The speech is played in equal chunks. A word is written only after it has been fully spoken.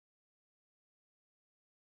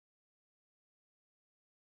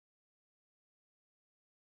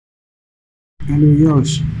Hello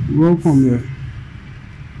guys, welcome here.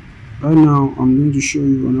 Right now I'm going to show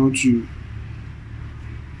you on how to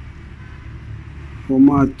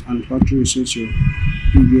format and factory reset your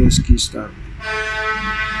previous key stack.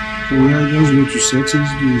 From here, just go to settings,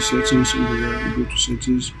 do the settings over here, you go to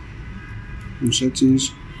settings, in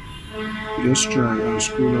settings, just try and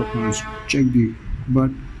scroll up and check the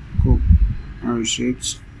backup and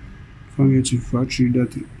reset. From here to factory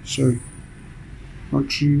data,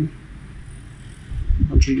 factory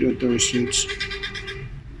data reset,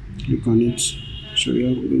 click on it. So you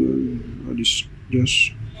have all this,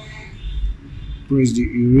 just press the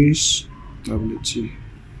erase tablet here,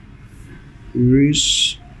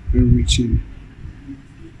 erase everything,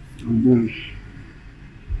 and boom,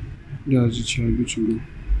 that's it. You are good to go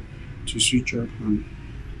to switch up and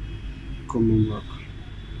come on back.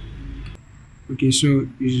 Okay, so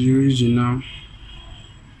it's erasing now.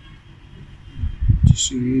 It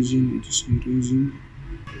is erasing.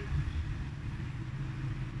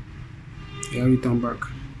 Yeah, return back.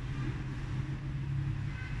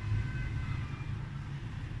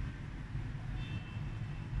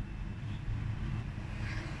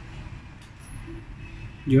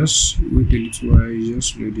 Just wait a little while, it's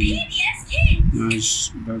just loading. Now it's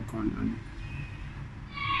back on and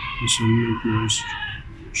it's on now. You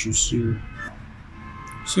should see.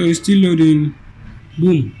 So it's still loading.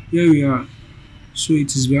 Boom, here we are. So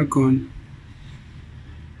it is back on.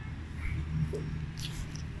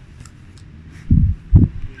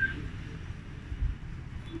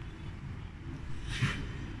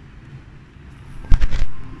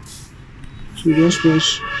 So just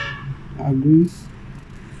press agree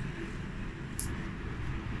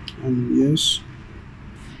and yes.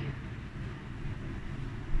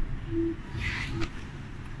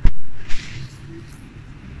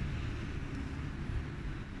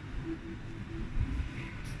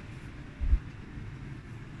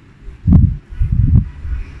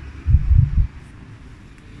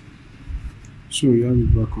 So you have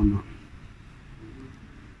it back on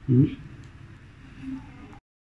now.